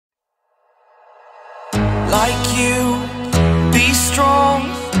like you, be strong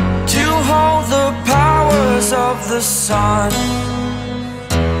to hold the powers of the sun.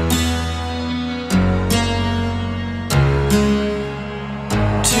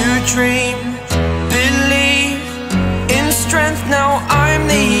 To dream, believe in strength, now I'm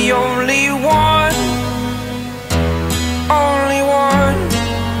the only one, only one.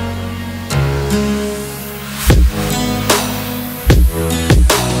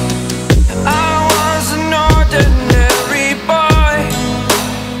 I was an ordinary boy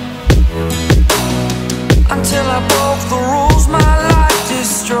until I broke the rules, my life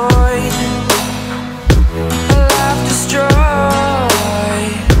destroyed, a life destroyed.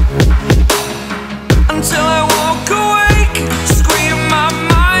 Until I walk awake, scream my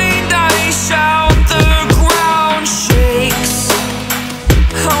mind, I shout, the ground shakes.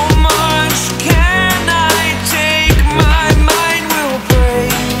 How much can I take? My mind will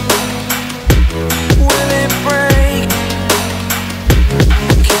break. Will it break?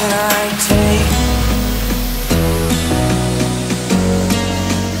 Can I take?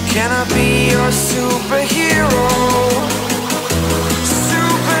 Can I be your superhero?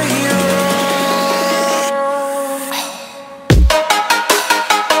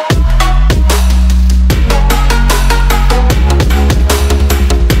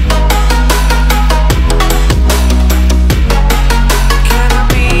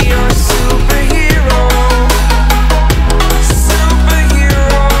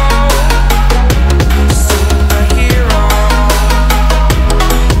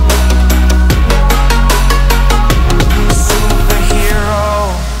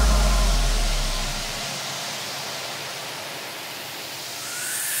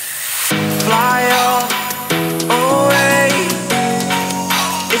 Fly away.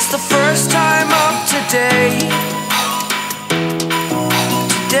 It's the first time of today.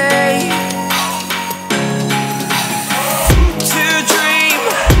 Today. To dream,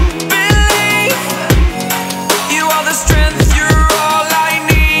 believe. You are the strength, you're all I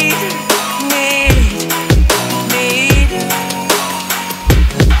need. Need.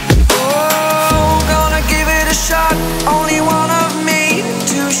 Oh, gonna give it a shot. Only one of me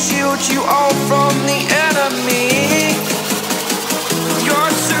to shield you all from the enemy. You're a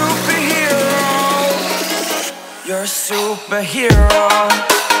superhero. You're a superhero.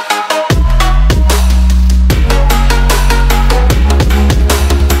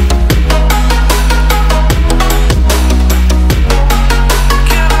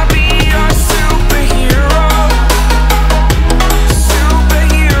 Can I be your superhero?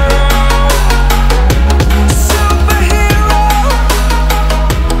 Superhero. Superhero.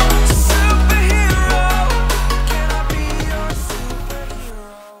 Superhero. Can I be your superhero?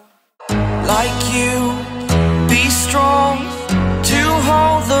 Like you, be strong to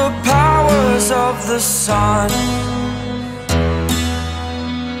hold the powers of the sun.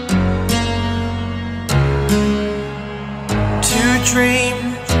 To dream,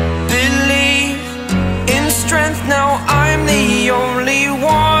 believe in strength, now I'm the only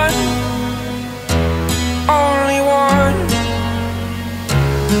one, only one.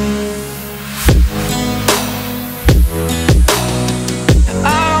 I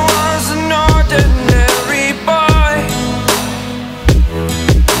was an ordinary boy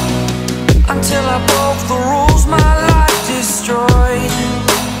until I broke the rules, my life destroyed,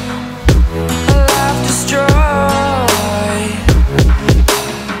 a life destroyed.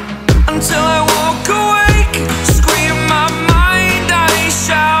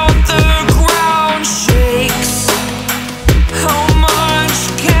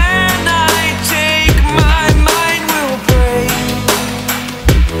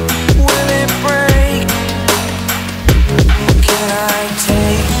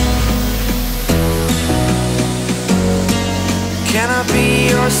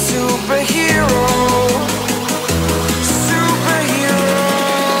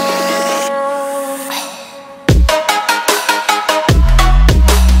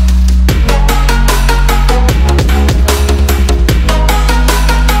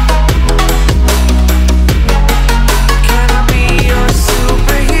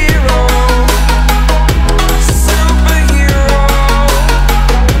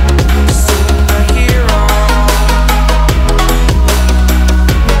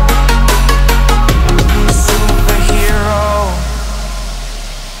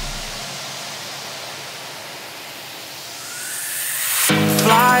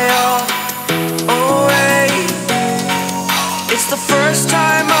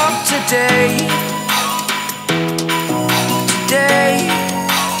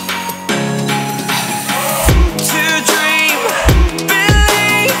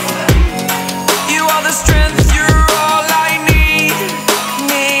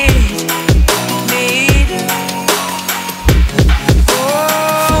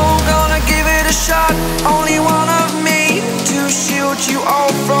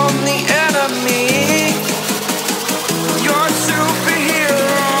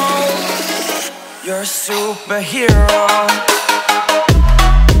 a superhero.